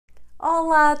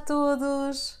Olá a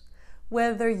todos!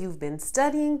 Whether you've been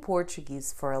studying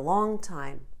Portuguese for a long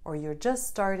time or you're just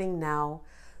starting now,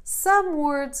 some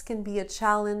words can be a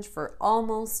challenge for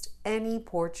almost any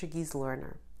Portuguese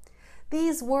learner.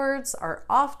 These words are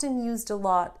often used a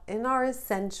lot and are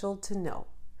essential to know.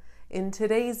 In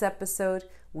today's episode,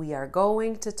 we are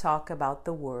going to talk about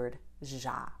the word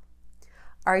já.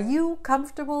 Are you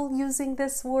comfortable using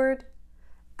this word?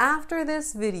 After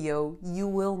this video, you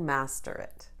will master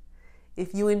it.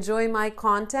 If you enjoy my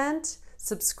content,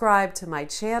 subscribe to my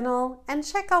channel and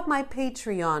check out my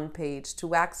Patreon page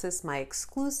to access my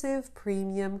exclusive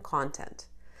premium content.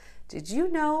 Did you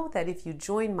know that if you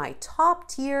join my top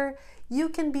tier, you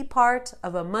can be part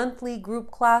of a monthly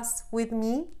group class with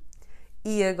me?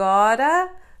 E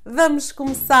agora, vamos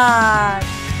começar!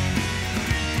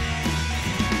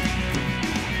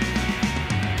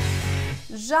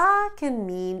 Já can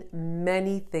mean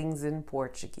many things in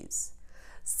Portuguese.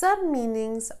 Some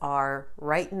meanings are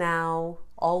right now,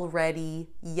 already,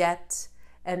 yet,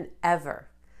 and ever.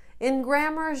 In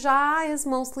grammar, já is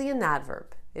mostly an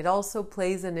adverb. It also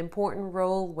plays an important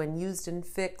role when used in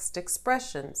fixed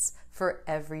expressions for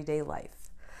everyday life.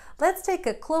 Let's take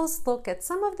a close look at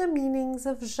some of the meanings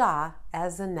of já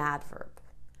as an adverb.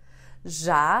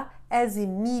 Já as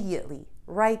immediately,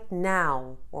 right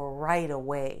now, or right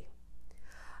away.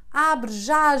 Abre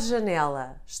já a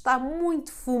janela, está muito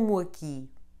fumo aqui.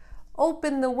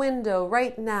 Open the window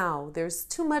right now, there's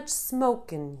too much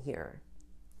smoke in here.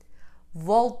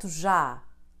 Volto já,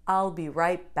 I'll be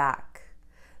right back.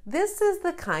 This is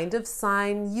the kind of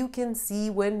sign you can see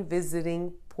when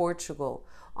visiting Portugal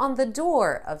on the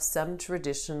door of some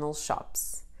traditional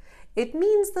shops. It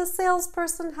means the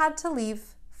salesperson had to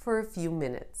leave for a few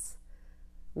minutes.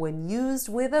 When used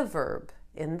with a verb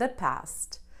in the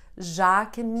past,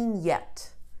 já can mean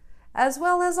yet, as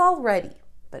well as already,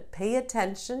 but pay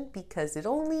attention because it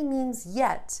only means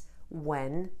yet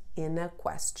when in a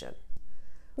question.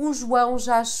 O João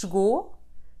já chegou?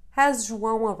 Has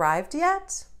João arrived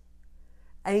yet?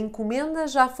 A encomenda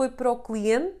já foi para o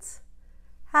cliente?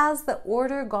 Has the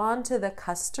order gone to the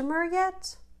customer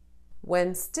yet?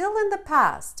 When still in the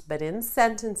past, but in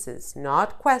sentences,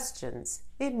 not questions,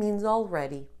 it means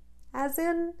already, as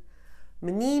in,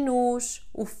 Meninos,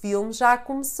 o filme já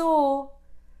começou.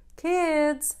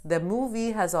 Kids, the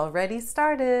movie has already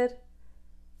started.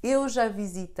 Eu já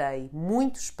visitei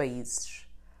muitos países.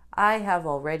 I have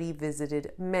already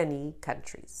visited many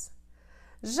countries.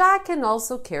 Já can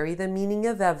also carry the meaning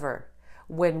of ever,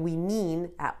 when we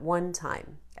mean at one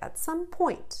time, at some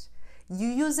point. You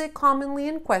use it commonly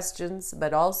in questions,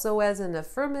 but also as an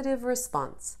affirmative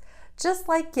response, just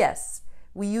like yes.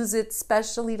 We use it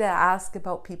specially to ask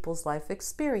about people's life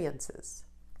experiences.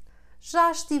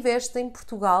 Já estiveste em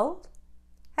Portugal?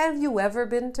 Have you ever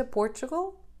been to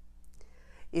Portugal?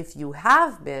 If you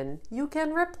have been, you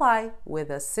can reply with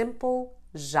a simple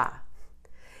já.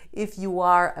 If you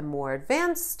are a more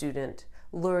advanced student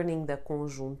learning the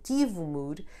conjuntivo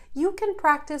mood, you can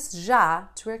practice já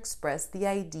to express the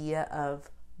idea of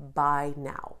by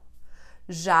now.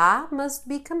 Já must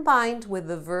be combined with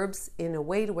the verbs in a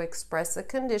way to express a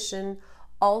condition,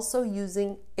 also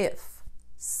using if,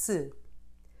 se.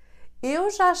 Eu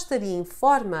já estaria em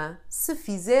forma se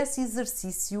fizesse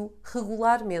exercício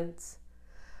regularmente.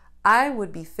 I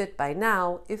would be fit by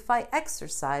now if I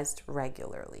exercised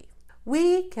regularly.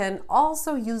 We can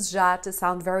also use já to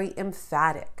sound very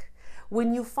emphatic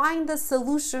when you find the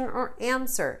solution or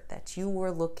answer that you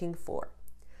were looking for.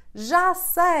 Já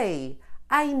sei!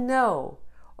 I know,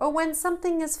 or when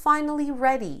something is finally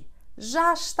ready,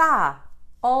 já está,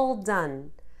 all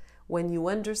done. When you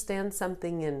understand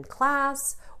something in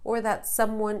class or that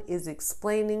someone is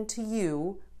explaining to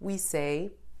you, we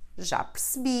say, já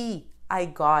percebi, I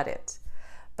got it.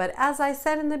 But as I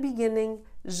said in the beginning,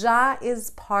 já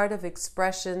is part of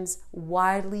expressions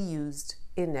widely used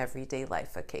in everyday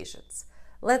life occasions.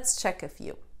 Let's check a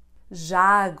few.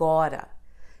 Já agora,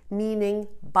 meaning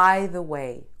by the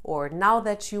way, or now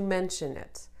that you mention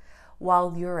it,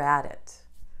 while you're at it.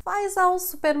 Vais ao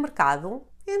supermercado?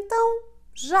 Então,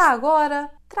 já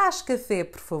agora, traz café,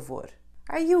 por favor.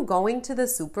 Are you going to the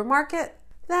supermarket?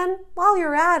 Then, while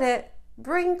you're at it,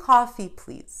 bring coffee,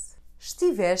 please.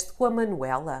 Estiveste com a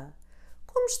Manuela?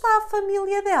 Como está a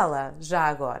família dela, já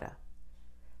agora?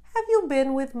 Have you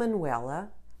been with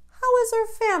Manuela? How is her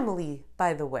family,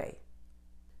 by the way?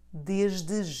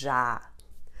 Desde já.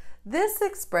 This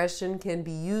expression can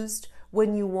be used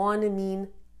when you want to mean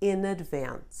in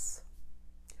advance.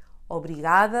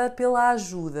 Obrigada pela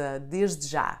ajuda desde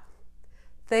já.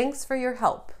 Thanks for your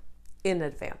help in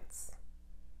advance.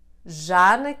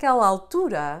 Já naquela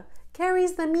altura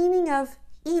carries the meaning of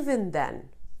even then,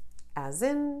 as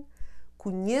in,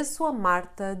 conheço a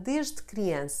Marta desde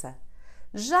criança.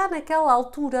 Já naquela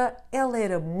altura, ela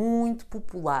era muito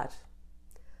popular.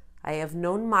 I have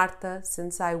known Marta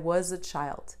since I was a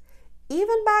child.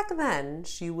 Even back then,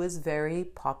 she was very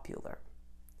popular.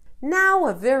 Now,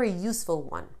 a very useful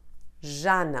one.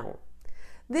 Já não.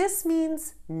 This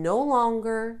means no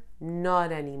longer,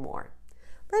 not anymore.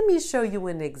 Let me show you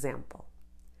an example.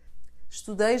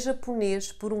 Estudei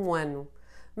japonês por ano,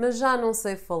 mas já não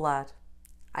sei falar.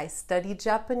 I studied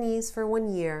Japanese for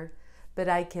 1 year, but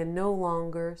I can no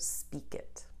longer speak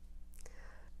it.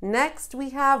 Next,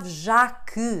 we have já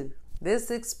que.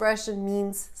 This expression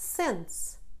means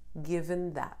since,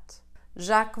 given that.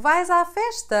 Já que vais à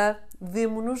festa,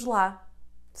 vemo-nos lá.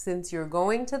 Since you're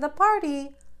going to the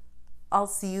party, I'll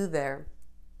see you there.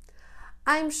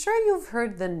 I'm sure you've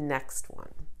heard the next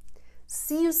one.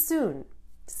 See you soon.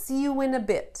 See you in a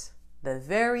bit. The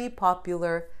very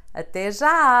popular até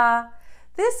já.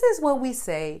 This is what we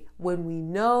say when we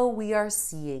know we are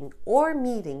seeing or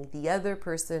meeting the other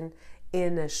person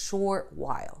in a short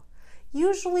while,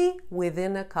 usually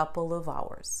within a couple of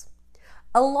hours.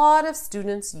 A lot of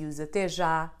students use até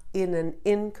já in an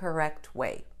incorrect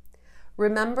way.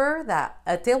 Remember that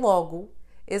até logo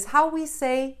is how we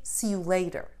say see you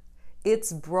later.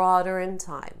 It's broader in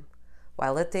time,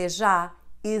 while até já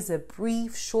is a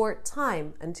brief, short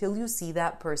time until you see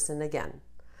that person again.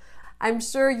 I'm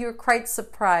sure you're quite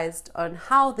surprised on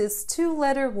how this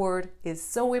 2-letter word is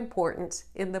so important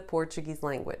in the Portuguese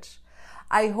language.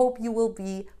 I hope you will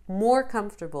be more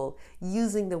comfortable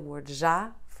using the word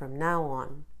já from now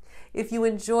on. If you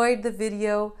enjoyed the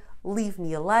video, leave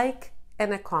me a like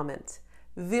and a comment.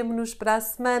 Vemo-nos para a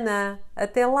semana.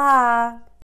 Até lá!